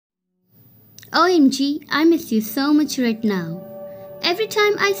OMG, I miss you so much right now. Every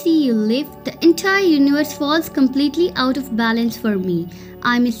time I see you live, the entire universe falls completely out of balance for me.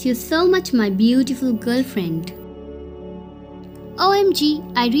 I miss you so much, my beautiful girlfriend.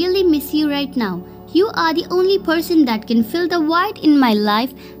 OMG, I really miss you right now. You are the only person that can fill the void in my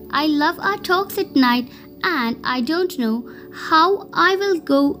life. I love our talks at night, and I don't know how I will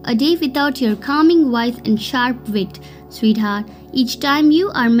go a day without your calming voice and sharp wit. Sweetheart, each time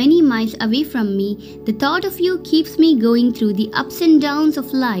you are many miles away from me, the thought of you keeps me going through the ups and downs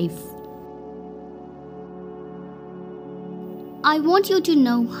of life. I want you to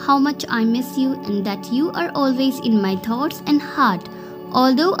know how much I miss you and that you are always in my thoughts and heart.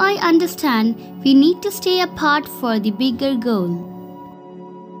 Although I understand we need to stay apart for the bigger goal.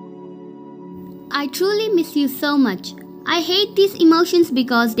 I truly miss you so much. I hate these emotions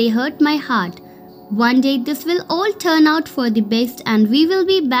because they hurt my heart. One day this will all turn out for the best and we will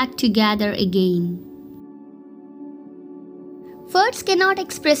be back together again. Words cannot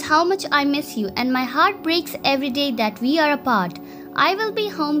express how much I miss you, and my heart breaks every day that we are apart. I will be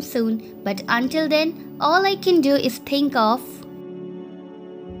home soon, but until then, all I can do is think of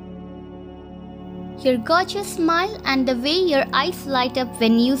your gorgeous smile and the way your eyes light up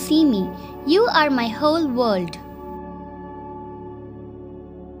when you see me. You are my whole world.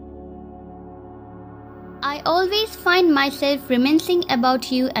 I always find myself reminiscing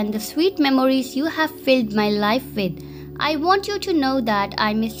about you and the sweet memories you have filled my life with. I want you to know that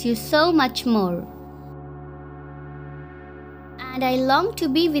I miss you so much more. And I long to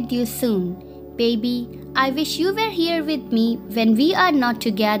be with you soon. Baby, I wish you were here with me when we are not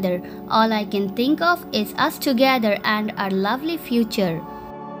together. All I can think of is us together and our lovely future.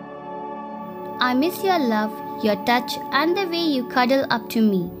 I miss your love, your touch, and the way you cuddle up to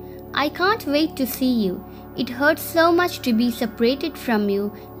me. I can't wait to see you. It hurts so much to be separated from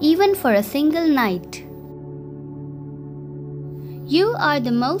you, even for a single night. You are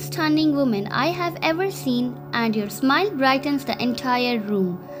the most stunning woman I have ever seen, and your smile brightens the entire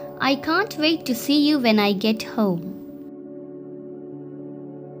room. I can't wait to see you when I get home.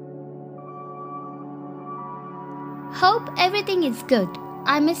 Hope everything is good.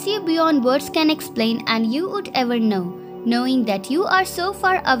 I miss you beyond words can explain, and you would ever know. Knowing that you are so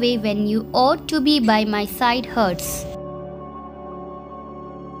far away when you ought to be by my side hurts.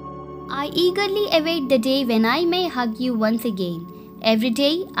 I eagerly await the day when I may hug you once again. Every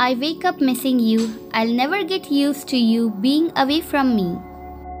day I wake up missing you. I'll never get used to you being away from me.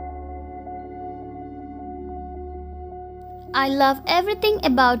 I love everything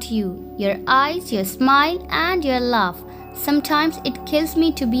about you, your eyes, your smile, and your laugh. Sometimes it kills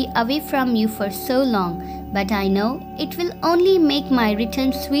me to be away from you for so long, but I know it will only make my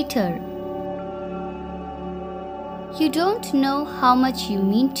return sweeter. You don't know how much you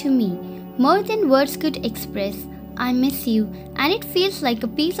mean to me, more than words could express. I miss you, and it feels like a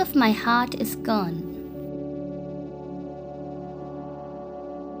piece of my heart is gone.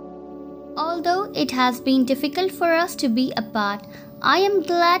 Although it has been difficult for us to be apart, I am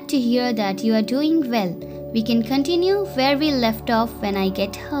glad to hear that you are doing well. We can continue where we left off when I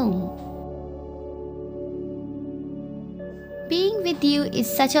get home. Being with you is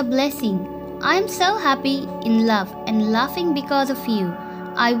such a blessing. I am so happy, in love, and laughing because of you.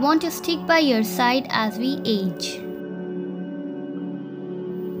 I want to stick by your side as we age.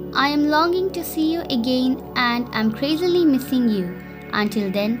 I am longing to see you again, and I'm crazily missing you. Until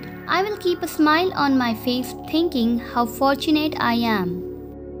then, I will keep a smile on my face thinking how fortunate I am.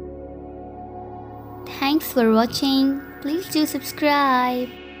 Thanks for watching. Please do subscribe.